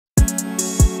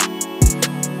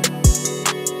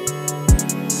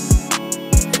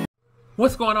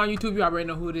What's going on, YouTube? You already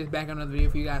know who it is. Back on another video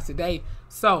for you guys today.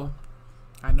 So,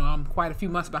 I know I'm quite a few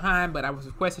months behind, but I was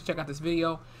requested to check out this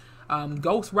video.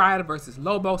 Ghost Rider versus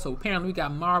Lobo. So apparently we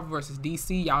got Marvel versus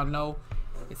DC. Y'all know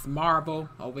it's Marvel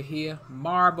over here.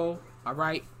 Marvel. All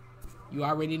right. You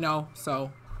already know.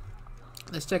 So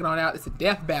let's check it on out. It's a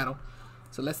death battle.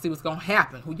 So let's see what's going to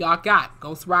happen. Who y'all got?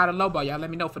 Ghost Rider, Lobo. Y'all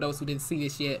let me know for those who didn't see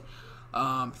this yet.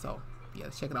 So yeah,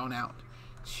 let's check it on out.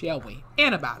 Shall we?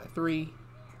 In about it. 3,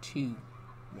 2, 1.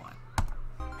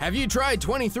 Have you tried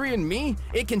 23andMe?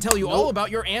 It can tell you all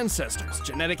about your ancestors,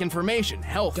 genetic information,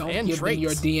 health, and give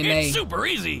traits. them your DNA. It's super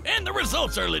easy, and the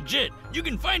results are legit. You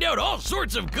can find out all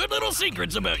sorts of good little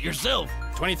secrets about yourself.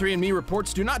 23andMe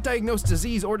reports do not diagnose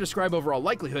disease or describe overall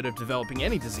likelihood of developing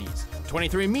any disease.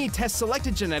 23andMe tests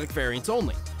selected genetic variants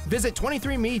only. Visit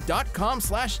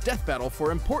 23andme.com/deathbattle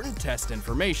for important test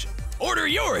information. Order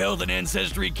your health and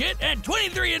ancestry kit at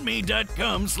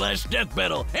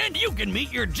 23andme.com/deathbattle, and you can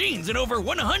meet your genes in over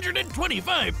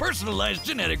 125 personalized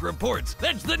genetic reports.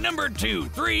 That's the number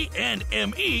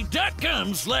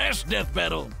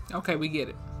 23andme.com/deathbattle. Okay, we get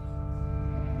it.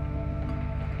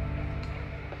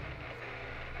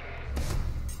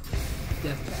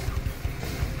 Death battle.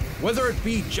 Whether it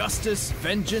be justice,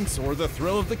 vengeance, or the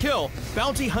thrill of the kill,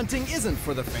 bounty hunting isn't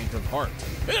for the faint of heart.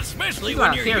 Especially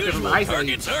when your usual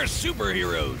targets are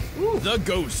superheroes. Ooh. The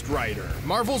Ghost Rider,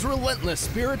 Marvel's relentless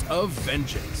spirit of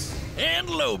vengeance. And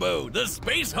Lobo, the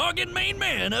space-hogging main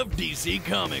man of DC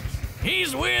Comics.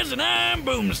 He's Wiz and I'm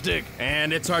Boomstick.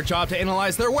 And it's our job to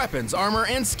analyze their weapons, armor,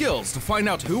 and skills to find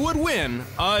out who would win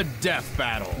a death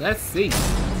battle. Let's see.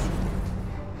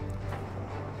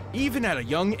 Even at a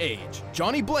young age,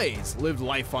 Johnny Blaze lived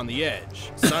life on the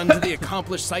edge. Son to the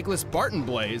accomplished cyclist Barton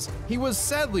Blaze, he was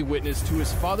sadly witness to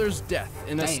his father's death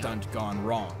in a stunt gone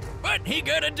wrong. But he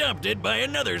got adopted by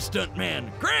another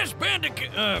stuntman, Crash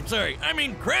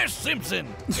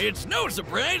Simpson. It's no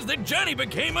surprise that Johnny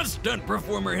became a stunt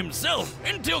performer himself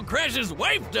until Crash's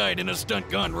wife died in a stunt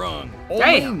gone wrong.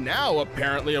 Only now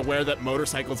apparently aware that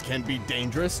motorcycles can be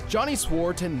dangerous, Johnny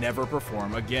swore to never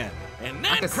perform again. And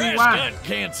then Crash got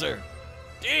cancer.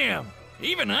 Damn,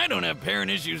 even I don't have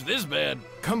parent issues this bad.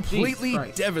 Completely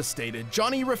devastated,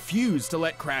 Johnny refused to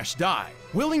let Crash die.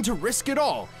 Willing to risk it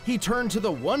all, he turned to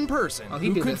the one person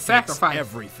who could fix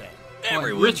everything.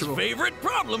 Everyone's favorite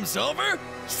problem solver,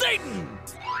 Satan!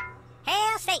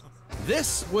 Hail Satan!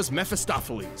 This was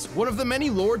Mephistopheles, one of the many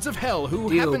lords of hell who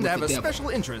happened to have a special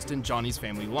interest in Johnny's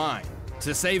family line.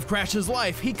 To save Crash's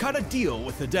life, he cut a deal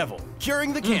with the devil,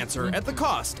 curing the cancer at the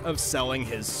cost of selling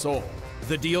his soul.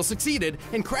 The deal succeeded,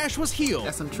 and Crash was healed.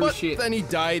 That's some true shit. Then he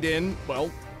died in, well,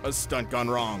 a stunt gone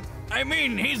wrong. I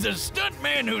mean, he's a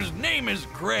stuntman whose name is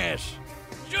Crash.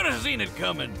 Should have seen it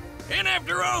coming. And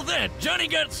after all that, Johnny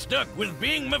got stuck with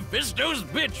being Mephisto's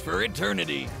bitch for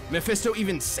eternity. Mephisto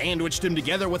even sandwiched him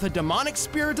together with a demonic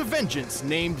spirit of vengeance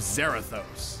named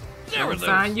Zarathos.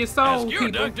 Sign your soul, ask your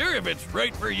doctor if it's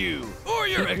right for you, or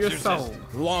your exorcist.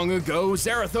 Long ago,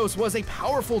 Zarathos was a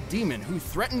powerful demon who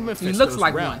threatened Mephisto's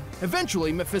realm.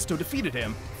 Eventually, Mephisto defeated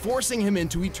him, forcing him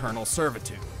into eternal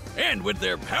servitude. And with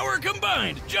their power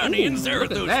combined, Johnny and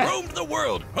Zarathos roamed the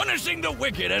world, punishing the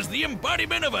wicked as the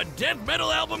embodiment of a death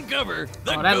metal album cover,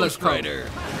 The Ghost Rider.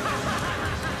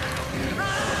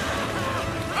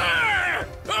 Ah!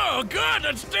 Oh God,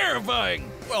 that's terrifying!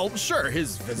 Well, sure,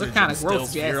 his visage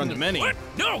instills fear on the many. What?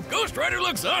 No, Ghost Rider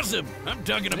looks awesome. I'm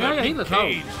talking about Nick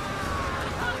Cage.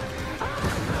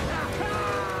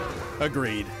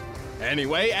 Agreed.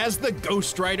 Anyway, as the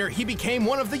Ghost Rider, he became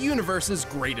one of the universe's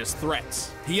greatest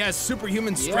threats. He has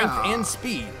superhuman strength and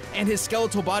speed, and his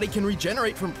skeletal body can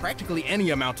regenerate from practically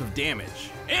any amount of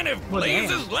damage. And if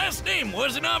Blaze's last name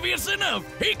wasn't obvious enough,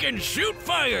 he can shoot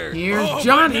fire. Here's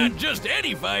Johnny. But not just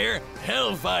any fire,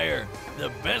 hellfire. The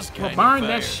best kind of burn fire.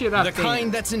 That shit up the kind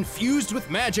that's infused with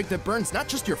magic that burns not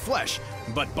just your flesh,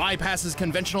 but bypasses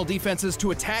conventional defenses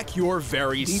to attack your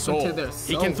very soul.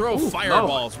 He can throw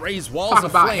fireballs, raise walls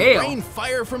of flame, rain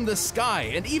fire from the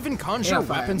sky, and even conjure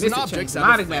weapons and objects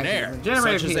out of thin air,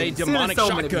 such as a demonic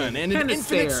shotgun and an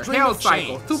infinite string of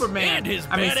chains. And his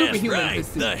badass ride,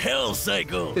 the Hell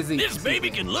Cycle. This baby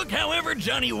can look however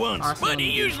Johnny wants, but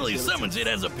he usually summons it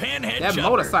as a panhead chopper.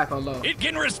 Motorcycle low. It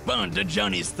can respond to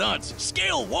Johnny's thoughts,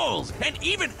 scale walls, and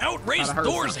even outrace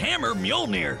Thor's hammer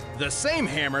Mjolnir. The same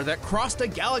hammer that crossed a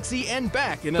galaxy and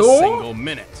back in a single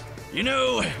minute. You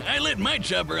know, I lit my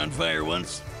chopper on fire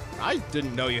once. I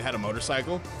didn't know you had a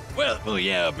motorcycle. Well,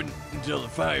 yeah, up until the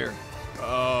fire.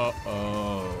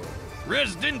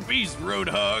 Rest in peace,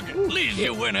 Roadhog. At least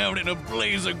you went out in a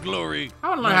blaze of glory. I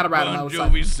want to learn how to ride a motorcycle.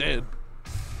 Bon Jovi said.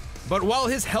 But while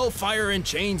his hellfire and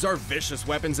chains are vicious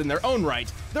weapons in their own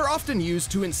right, they're often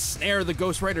used to ensnare the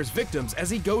Ghost Rider's victims as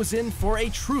he goes in for a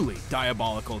truly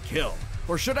diabolical kill.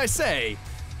 Or should I say,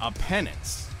 a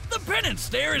penance. The penance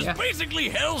stare is basically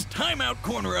hell's timeout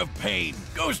corner of pain.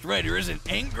 Ghost Rider isn't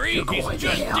angry, he's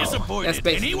just disappointed,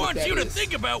 and he wants you to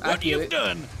think about what you've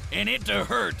done, and it to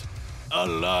hurt. A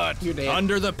lot.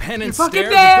 Under the penance stare,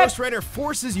 the Ghost Rider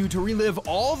forces you to relive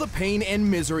all the pain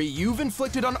and misery you've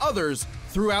inflicted on others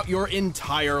throughout your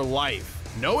entire life.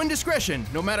 No indiscretion,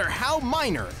 no matter how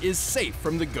minor, is safe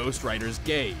from the Ghost Rider's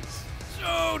gaze.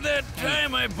 So that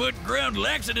time I put ground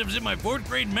laxatives in my 4th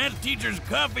grade math teacher's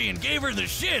coffee and gave her the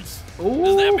shits,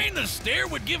 does that mean the stare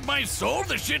would give my soul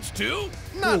the shits too?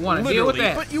 Not literally,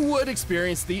 but you would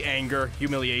experience the anger,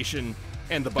 humiliation,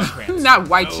 and the butt cramps. Not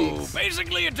white chicks.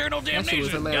 Basically eternal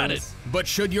damnation. Got it. But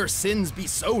should your sins be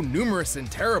so numerous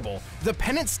and terrible, the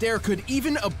penance stare could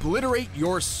even obliterate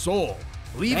your soul,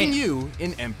 leaving you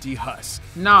an empty husk.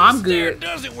 No, I'm good. It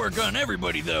doesn't work on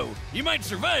everybody, though. You might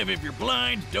survive if you're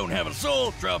blind, don't have a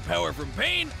soul, draw power from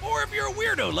pain, or if you're a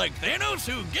weirdo like Thanos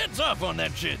who gets off on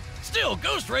that shit. Still,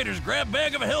 Ghost Rider's grab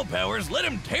bag of hell powers let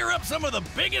him tear up some of the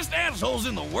biggest assholes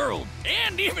in the world,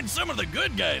 and even some of the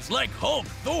good guys like Hulk,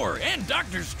 Thor, and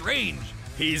Doctor Strange.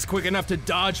 He's quick enough to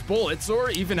dodge bullets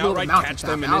or even outright catch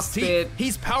them in his teeth.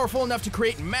 He's powerful enough to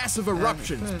create massive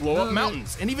eruptions, blow up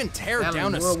mountains, and even tear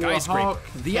down a skyscraper.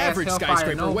 The average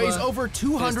skyscraper weighs over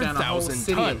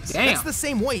 200,000 tons. That's the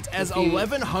same weight as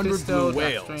 1,100 blue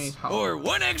whales. Or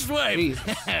one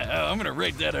ex-wife. I'm gonna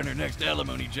rate that on her next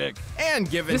alimony check. And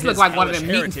given this his looks like one of them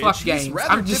meat and heritage, fuck he's games.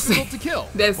 rather I'm just difficult to kill.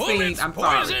 That scene, I'm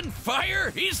sorry. Poison, fire,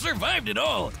 he's survived it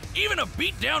all. Even a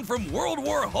beatdown from World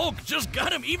War Hulk just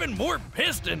got him even more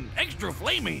pissed and extra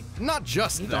flamey. Not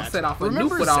just that. Set off a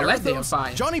Remember nuke with all that damn Zarathos?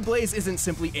 fire. Johnny Blaze isn't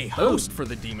simply a host for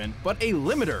the demon, but a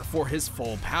limiter for his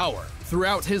full power.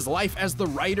 Throughout his life as the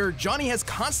Rider, Johnny has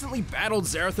constantly battled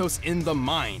Zarathos in the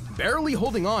mind, barely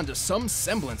holding on to some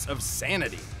semblance of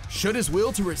sanity. Should his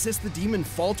will to resist the demon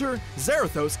falter,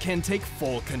 Zarathos can take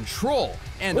full control,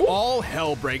 and all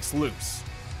hell breaks loose.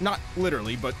 Not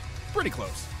literally, but pretty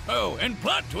close. Oh, and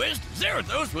plot twist,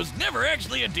 Zarathos was never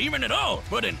actually a demon at all,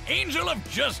 but an angel of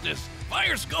justice.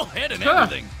 Fire skull head and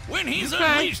everything. When he's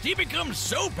unleashed, he becomes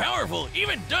so powerful,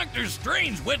 even Doctor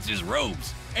Strange wets his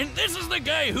robes. And this is the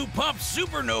guy who pops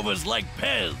supernovas like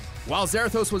Pez. While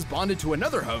Zarathos was bonded to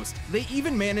another host, they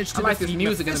even managed to defeat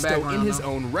Mephisto in his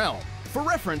own realm. For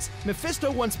reference,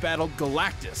 Mephisto once battled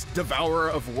Galactus, devourer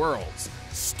of worlds.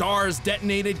 Stars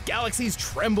detonated, galaxies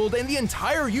trembled, and the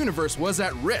entire universe was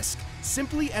at risk,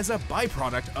 simply as a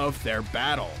byproduct of their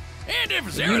battle. And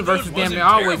if the universe is damn near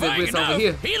always at risk over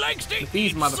here. He likes to with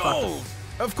these motherfuckers.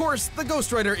 Of course, the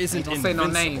Ghost Rider isn't invincible. Say no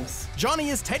names. Johnny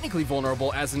is technically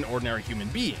vulnerable as an ordinary human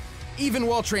being. Even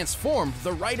while transformed,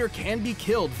 the Rider can be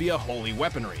killed via holy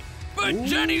weaponry. But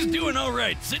Johnny's doing all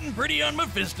right, sitting pretty on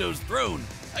Mephisto's throne.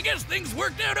 I guess things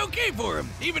worked out okay for him,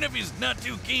 even if he's not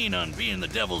too keen on being the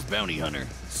devil's bounty hunter.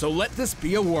 So let this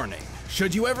be a warning.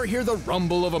 Should you ever hear the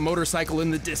rumble of a motorcycle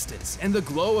in the distance and the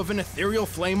glow of an ethereal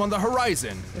flame on the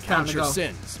horizon, count your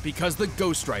sins, because the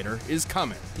Ghost Rider is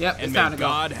coming. And may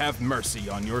God have mercy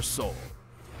on your soul.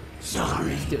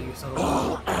 Sorry,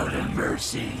 all out of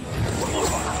mercy.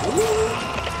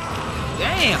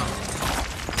 Damn!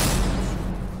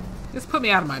 This put me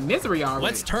out of my misery already.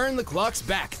 Let's turn the clocks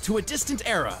back to a distant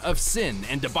era of sin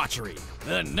and debauchery.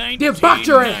 The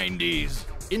 1990s.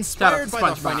 Inspired by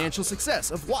the financial success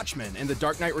of Watchmen and The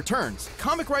Dark Knight Returns,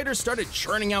 comic writers started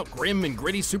churning out grim and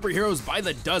gritty superheroes by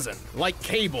the dozen, like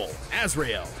Cable,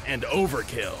 Azrael, and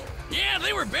Overkill. Yeah,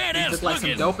 they were badass like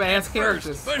some dope-ass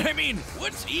characters. But I mean,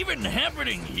 what's even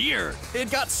happening here? It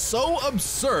got so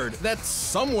absurd that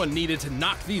someone needed to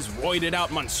knock these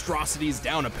roided-out monstrosities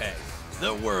down a peg.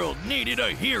 The world needed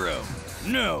a hero.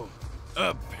 No,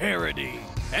 a parody.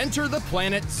 Enter the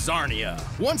planet Zarnia,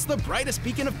 once the brightest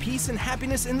beacon of peace and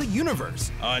happiness in the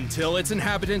universe, until its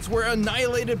inhabitants were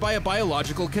annihilated by a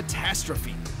biological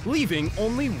catastrophe, leaving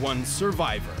only one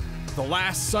survivor, the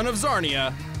last son of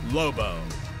Zarnia, Lobo.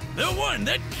 The one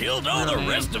that killed all the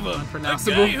rest of them. A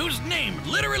guy whose name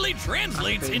literally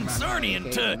translates in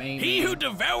Zarnian to "he who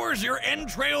devours your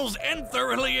entrails and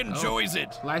thoroughly enjoys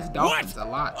it." What? A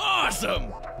lot.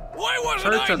 Awesome! Why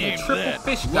wasn't I named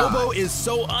that? Lobo is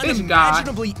so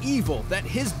unimaginably evil that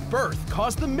his birth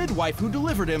caused the midwife who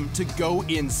delivered him to go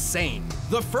insane.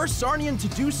 The first Zarnian to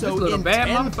do so in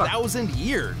 10,000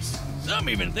 years. Some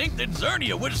even think that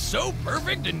Zarnia was so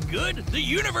perfect and good, the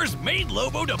universe made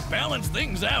Lobo to balance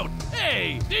things out.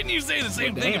 Hey, didn't you say the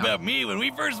same thing about me when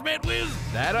we first met, Wiz?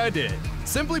 That I did.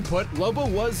 Simply put, Lobo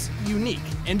was unique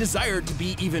and desired to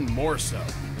be even more so.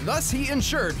 Thus, he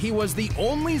ensured he was the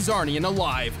only Zarnian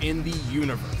alive in the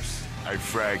universe. I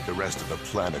fragged the rest of the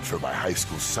planet for my high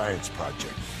school science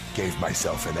project. Gave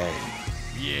myself an A.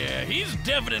 Yeah, he's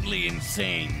definitely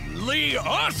insanely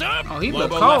awesome! Oh, he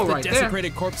Lobo cold left right the there.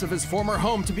 desecrated corpse of his former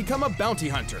home to become a bounty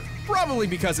hunter. Probably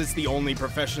because it's the only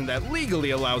profession that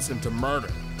legally allows him to murder.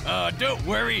 Don't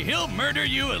worry, he'll murder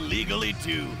you illegally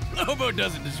too. Lobo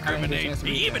doesn't discriminate.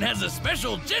 He even has a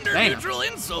special gender-neutral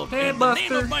insult in the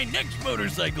name of my next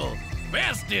motorcycle.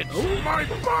 Bastard! Oh my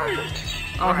God!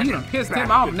 Oh, he done pissed him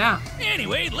off now.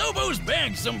 Anyway, Lobo's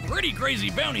bagged some pretty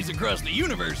crazy bounties across the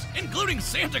universe, including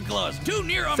Santa Claus, 2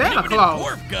 near omnipotent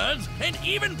dwarf gods, and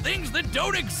even things that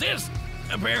don't exist,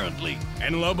 apparently.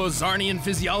 And Lobo's Zarnian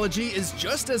physiology is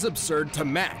just as absurd to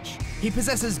match. He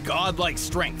possesses godlike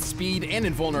strength, speed, and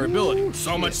invulnerability,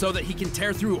 so much so that he can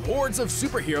tear through hordes of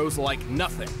superheroes like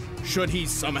nothing. Should he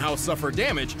somehow suffer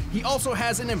damage, he also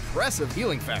has an impressive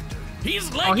healing factor.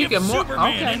 He's like if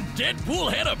Superman and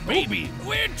Deadpool had a baby,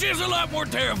 which is a lot more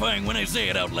terrifying when I say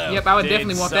it out loud. Yep, I would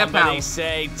definitely want that power. Did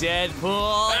somebody say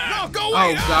Deadpool? No, go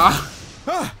away! Oh,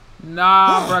 God.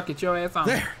 Nah, bro, get your ass on.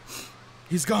 There.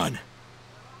 He's gone.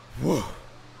 Whoa.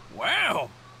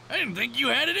 Wow. I didn't think you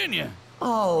had it in you.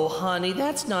 Oh, honey,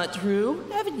 that's not true.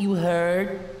 Haven't you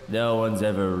heard? No one's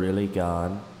ever really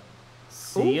gone.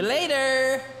 See you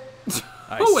later.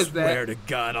 Who is that? I swear to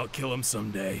God, I'll kill him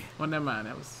someday. Well, never mind.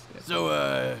 That was. So,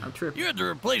 I'm tripping. You had the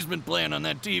replacement plan on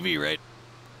that TV, right?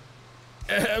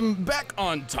 Back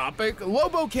on topic,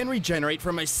 Lobo can regenerate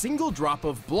from a single drop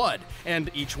of blood,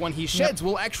 and each one he sheds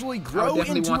will actually grow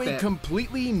into a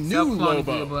completely new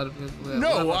Lobo.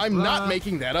 No, I'm not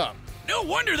making that up. No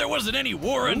wonder there wasn't any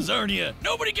war on Zarnia.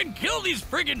 Nobody can kill these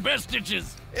friggin'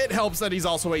 bestitches. It helps that he's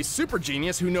also a super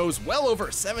genius who knows well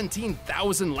over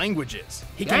 17,000 languages.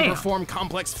 He can perform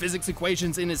complex physics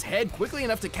equations in his head quickly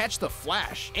enough to catch the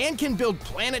Flash, and can build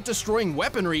planet-destroying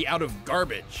weaponry out of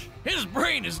garbage. His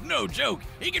brain is no joke.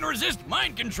 He can resist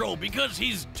mind control because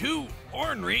he's too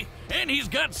ornery, and he's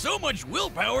got so much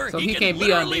willpower he can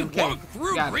literally walk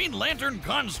through Green Lantern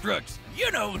constructs. You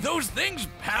know, those things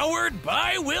powered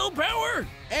by willpower.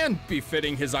 And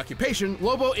befitting his occupation,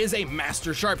 Lobo is a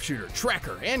master sharpshooter,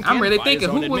 tracker, and can, I'm really by thinking his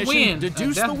own who would win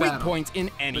deduce the weak points in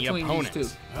any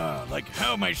opponent. Like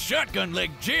how my shotgun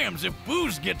leg jams if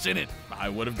booze gets in it. I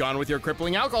would have gone with your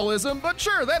crippling alcoholism, but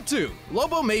sure, that too.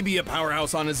 Lobo may be a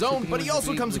powerhouse on his own, but he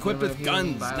also comes equipped with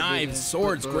guns, knives,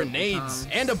 swords, grenades,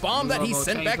 and a bomb that he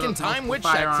sent back in time which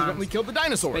accidentally killed the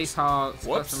dinosaurs.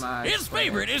 Whoops. His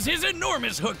favorite is his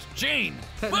enormous hooked chain.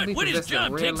 But when his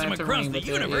job takes him across the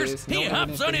universe, he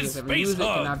hops on his Space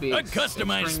Hog, a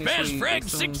customized Spaz Frag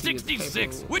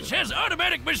 666, which has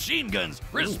automatic machine guns,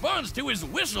 responds to his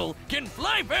whistle, can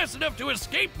fly fast enough to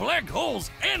escape black holes,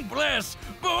 and blasts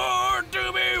Born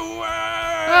to be wild.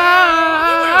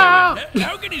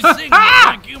 How can he sing in the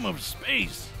vacuum of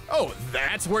space? Oh,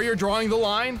 that's where you're drawing the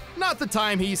line? Not the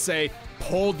time he, say,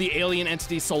 pulled the alien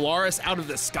entity Solaris out of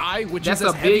the sky, which is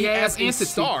as heavy as a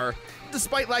star,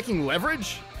 despite lacking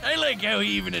leverage? I like how he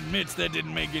even admits that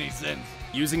didn't make any sense.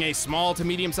 Using a small to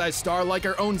medium-sized star like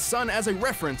our own sun as a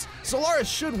reference, Solaris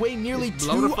should weigh nearly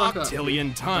 2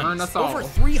 octillion tons, over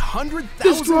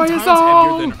 300,000 times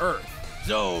heavier than Earth.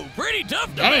 So, pretty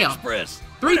tough to express.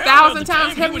 3,000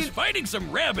 times heavier? He was fighting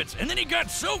some rabbits, and then he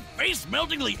got so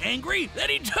face-meltingly angry that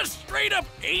he just straight up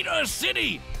ate a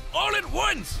city, all at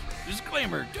once.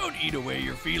 Disclaimer, don't eat away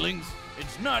your feelings.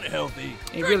 It's not healthy.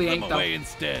 It really ain't them away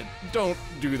instead. Don't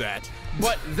do that.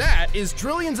 But that is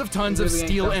trillions of tons of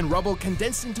steel and rubble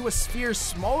condensed into a sphere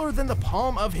smaller than the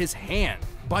palm of his hand.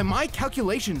 By my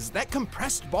calculations, that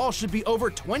compressed ball should be over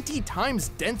 20 times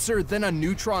denser than a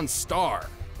neutron star.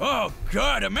 Oh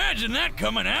God, imagine that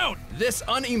coming out! This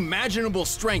unimaginable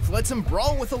strength lets him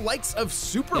brawl with the likes of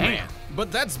Superman.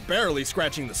 But that's barely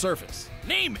scratching the surface.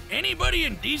 Name anybody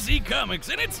in DC Comics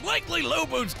and it's likely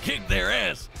Lobo's kicked their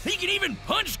ass. He can even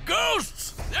punch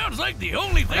ghosts! Sounds like the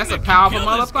only thing that can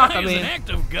kill this guy is an act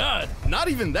of God. Not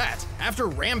even that. After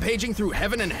rampaging through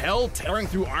heaven and hell, tearing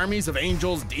through armies of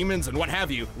angels, demons, and what have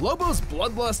you, Lobo's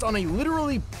bloodlust on a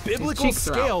literally biblical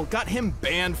scale got him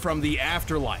banned from the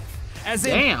afterlife. As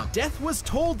in, death was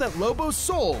told that Lobo's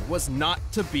soul was not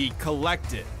to be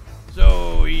collected.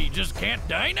 So he just can't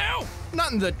die now?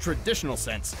 Not in the traditional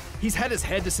sense. He's had his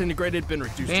head disintegrated, been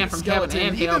reduced to a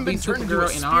skeleton, even been turned into a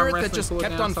spirit that just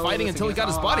kept on fighting until he got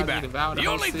his body back. The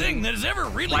only thing that has ever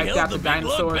really held the big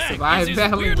blood back is his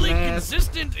battling weirdly mass,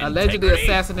 consistent allegedly integrity.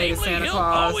 assassinated Santa He'll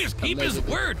Claus, always keep his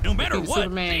word, no matter what.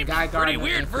 Superman, Guy Pretty Gardner,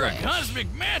 weird for a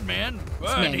cosmic madman,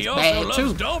 but he also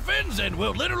loves dolphins and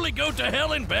will literally go to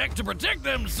hell and back to protect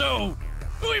them, so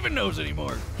who even knows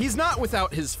anymore? He's not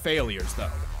without his failures, though.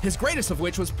 his greatest of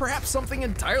which was perhaps something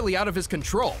entirely out of his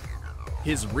control.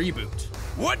 His reboot.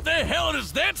 What the hell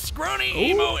is that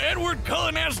scrawny, emo, Edward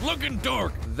Cullen-ass looking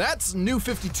dork? That's New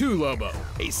 52 Lobo,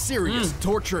 a serious,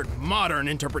 tortured, modern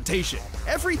interpretation.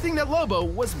 Everything that Lobo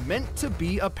was meant to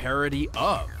be a parody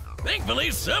of. Thankfully,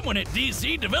 someone at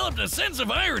DC developed a sense of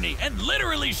irony and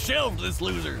literally shelved this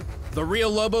loser. The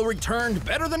real Lobo returned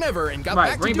better than ever and got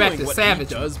back to doing what he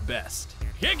does best.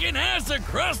 Kicking ass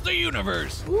across the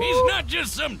universe. He's not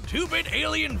just some two-bit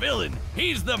alien villain.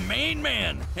 He's the main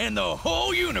man, and the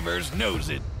whole universe knows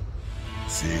it.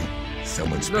 See?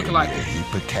 Someone's paid me a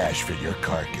heap of cash for your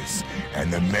carcass,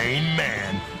 and the main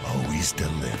man always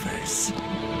delivers.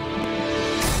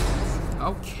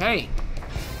 Okay.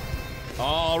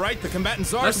 All right, the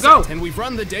combatants are Let's set, go. and we've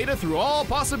run the data through all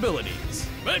possibilities.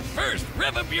 But first,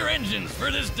 rev up your engines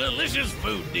for this delicious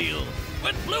food deal.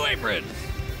 With Blue Apron.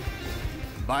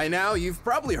 By now, you've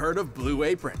probably heard of Blue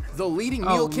Apron, the leading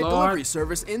meal kit delivery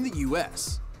service in the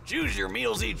U.S. Choose your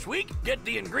meals each week, get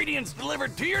the ingredients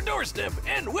delivered to your doorstep,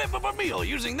 and whip up a meal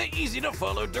using the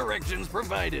easy-to-follow directions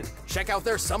provided. Check out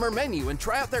their summer menu and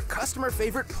try out their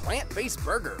customer-favorite plant-based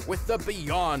burger with the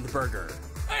Beyond Burger.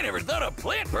 I never thought a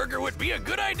plant burger would be a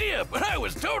good idea, but I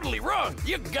was totally wrong.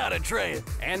 You gotta try it.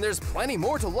 And there's plenty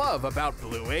more to love about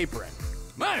Blue Apron.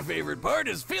 My favorite part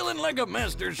is feeling like a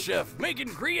master chef, making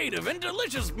creative and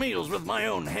delicious meals with my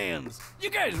own hands. You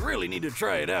guys really need to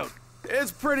try it out.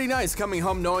 It's pretty nice coming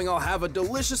home knowing I'll have a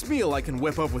delicious meal I can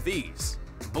whip up with ease.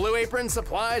 Blue Apron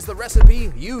supplies the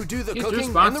recipe, you do the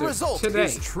cooking, and the result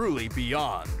is truly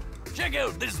beyond. Check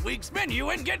out this week's menu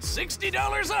and get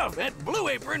 $60 off at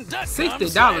blueapron.com.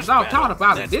 $60 off, talk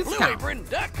about a discount.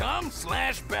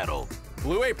 blueapron.com/battle.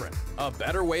 Blue Apron, a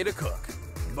better way to cook.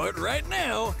 But right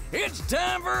now, it's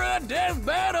time for a death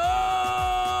battle!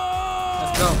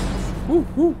 Let's go. Woo,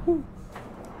 woo, woo.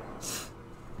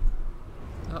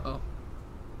 Uh-oh.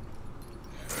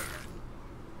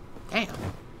 Damn.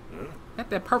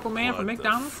 That purple man from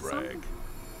McDonald's or something?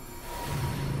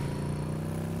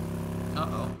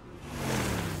 Uh-oh.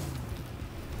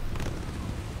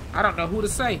 I don't know who to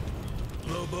say.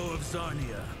 Lobo of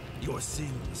Zarnia, your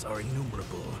sins are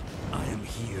innumerable. I am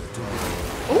here to...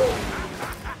 Ooh!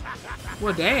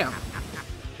 Well, damn.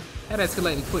 That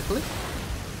escalated quickly.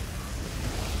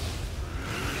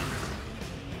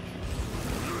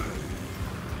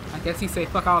 I guess he say,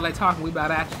 fuck all that talking, we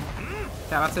about action.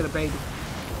 Shout out to the baby.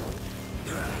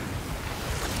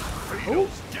 Ooh.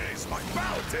 Gaze my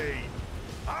bounty!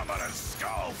 I'm gonna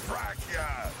skull frack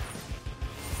ya!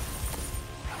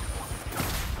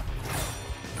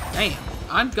 Damn.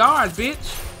 On guard,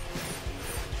 bitch.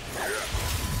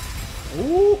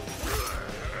 Ooh.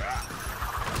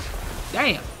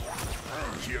 Damn.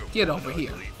 Get over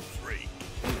here.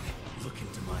 Look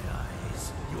into my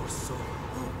eyes. Your soul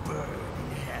will burn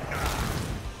in hell.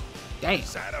 Damn.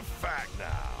 Is that a fact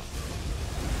now?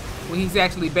 Well, he's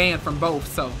actually banned from both,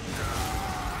 so.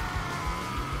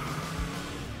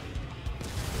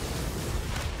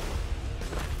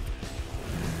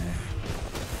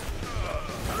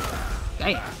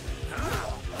 Damn.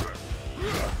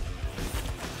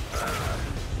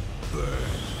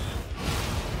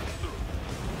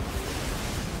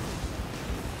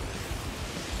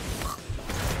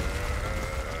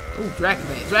 Ooh, Dragon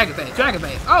Bait, Dragon Bait, Dragon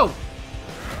Bait. Oh!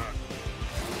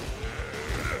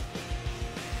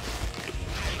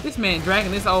 This man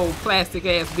dragging this old plastic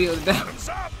ass building down.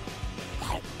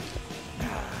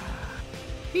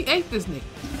 He ate this nigga.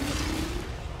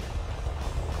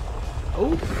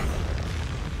 Oh.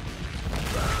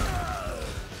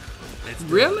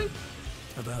 Really?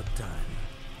 About time.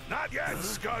 Not yet,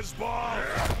 scuzzball!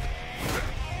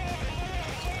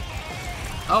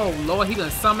 Oh Lord, he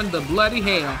done summoned the bloody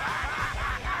hell.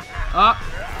 Up,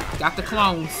 got the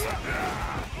clones.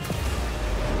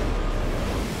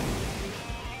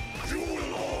 You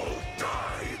will all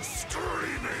die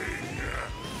screaming!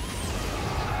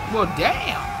 Well,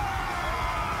 damn.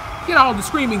 Get all the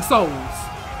screaming souls.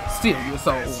 Steal your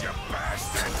souls. You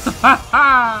bastards! Ha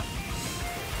ha!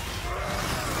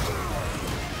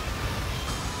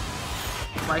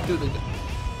 Right through the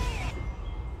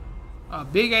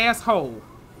big ass hole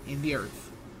in the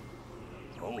earth.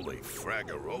 Holy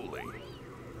fraggaroli.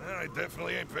 I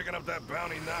definitely ain't picking up that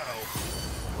bounty now.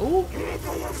 Ooh.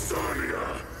 Lobo of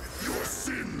Zarnia, your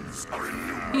sins are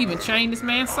innumerable. He even chained this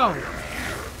man's soul.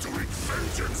 To wreak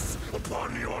vengeance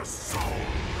upon your soul.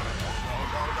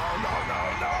 No.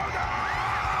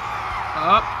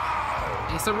 Up.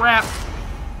 It's a wrap.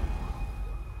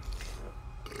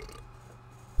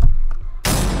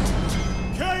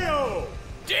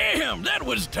 Damn, that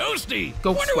was toasty.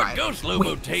 Ghost Wonder what Rider Ghost Lobo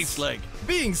wins. tastes like.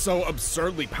 Being so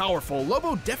absurdly powerful,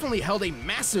 Lobo definitely held a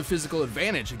massive physical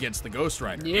advantage against the Ghost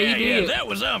Rider. Yeah, that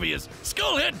was obvious.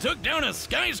 Skullhead took down a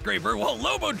skyscraper while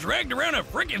Lobo dragged around a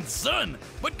frickin' sun.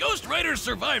 But Ghost Rider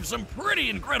survived some pretty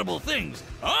incredible things.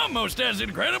 Almost as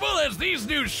incredible as these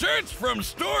new shirts from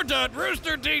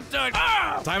store.roosterteeth.com.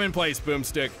 Ah! Time and place,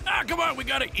 Boomstick. Come on, we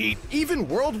gotta eat. Even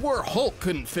World War Hulk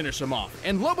couldn't finish him off,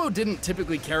 and Lobo didn't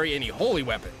typically carry any holy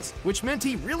weapons, which meant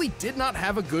he really did not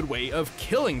have a good way of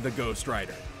killing the Ghost Rider.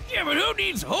 Yeah, but who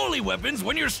needs holy weapons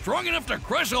when you're strong enough to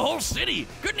crush a whole city?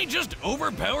 Couldn't he just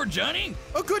overpower Johnny?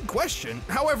 A good question.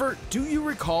 However, do you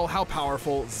recall how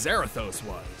powerful Zarathos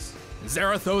was?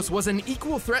 Zarathos was an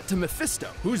equal threat to Mephisto,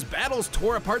 whose battles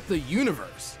tore apart the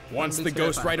universe. Once the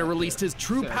Ghost Rider released his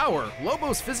true power,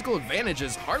 Lobo's physical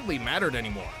advantages hardly mattered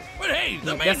anymore. But hey,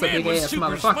 the main man was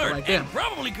super smart and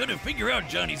probably could have figured out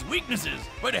Johnny's weaknesses.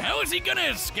 But how is he gonna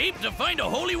escape to find a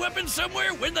holy weapon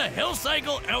somewhere when the Hell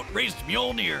Cycle outraced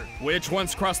Mjolnir? Which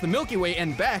once crossed the Milky Way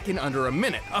and back in under a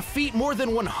minute, a feat more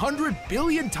than 100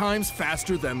 billion times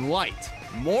faster than light.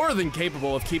 More than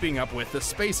capable of keeping up with the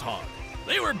Space Hog.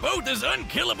 They were both as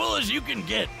unkillable as you can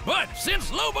get. But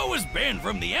since Lobo was banned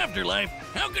from the afterlife,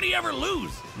 how could he ever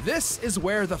lose? This is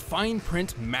where the fine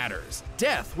print matters.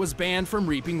 Death was banned from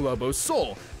reaping Lobo's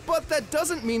soul, but that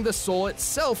doesn't mean the soul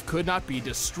itself could not be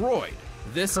destroyed.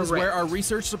 This is where our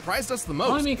research surprised us the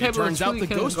most. It turns out the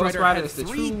Ghost Rider had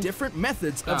 3 different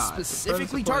methods of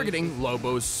specifically targeting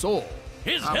Lobo's soul.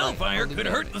 His Hellfire could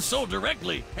hurt the soul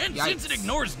directly, and since it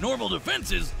ignores normal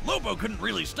defenses, Lobo couldn't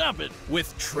really stop it.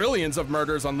 With trillions of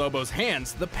murders on Lobo's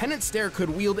hands, the Penance Stare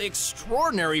could wield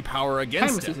extraordinary power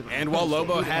against him. And while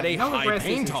Lobo had a high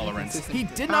pain tolerance, he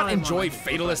did not enjoy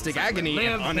fatalistic agony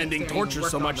and unending torture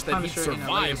so much that he'd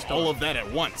survive all of that at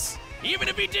once. Even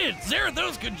if he did,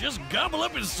 Zarathos could just gobble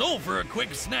up his soul for a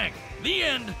quick snack. The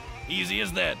end. Easy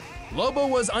as that. Lobo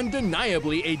was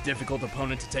undeniably a difficult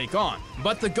opponent to take on,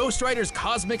 but the Ghost Rider's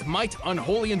cosmic might,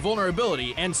 unholy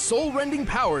invulnerability, and soul-rending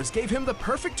powers gave him the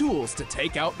perfect tools to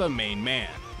take out the main man.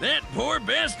 That poor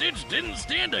bastard didn't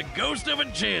stand a ghost of a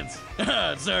chance.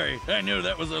 Sorry, I knew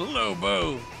that was a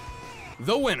Lobo.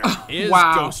 The winner is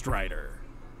Ghost Rider.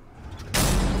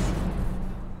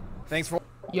 Thanks for...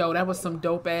 Yo, that was some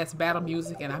dope-ass battle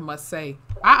music, and I must say,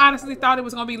 I honestly thought it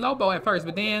was going to be Lobo at first,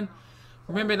 but then...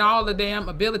 remembering all the damn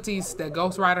abilities that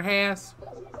Ghost Rider has,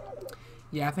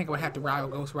 yeah, I think I would have to ride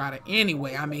with Ghost Rider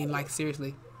anyway. I mean, like,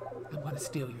 seriously, I'm gonna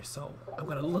steal your soul. I'm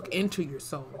gonna look into your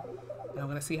soul. And I'm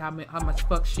gonna see how much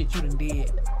fuck shit you done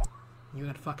did. You're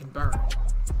gonna fucking burn.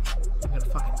 You're gonna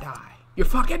fucking die. You're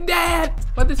fucking dead!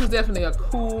 But this was definitely a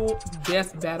cool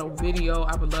death battle video.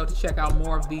 I would love to check out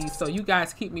more of these. So you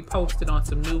guys keep me posted on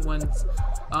some new ones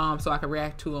so I can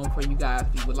react to them for you guys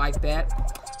if you would like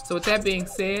that. So with that being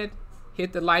said,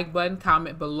 hit the like button,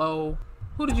 comment below.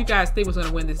 Who did you guys think was going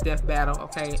to win this death battle?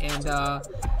 Okay, and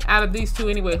out of these two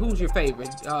anyway, who's your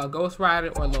favorite? Ghost Rider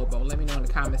or Lobo? Let me know in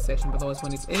the comment section below.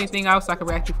 When there's anything else I can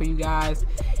react to for you guys,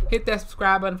 hit that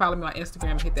subscribe button, follow me on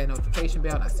Instagram, hit that notification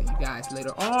bell, and I'll see you guys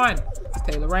later on. It's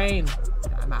Taylor Rain,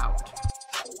 and I'm out.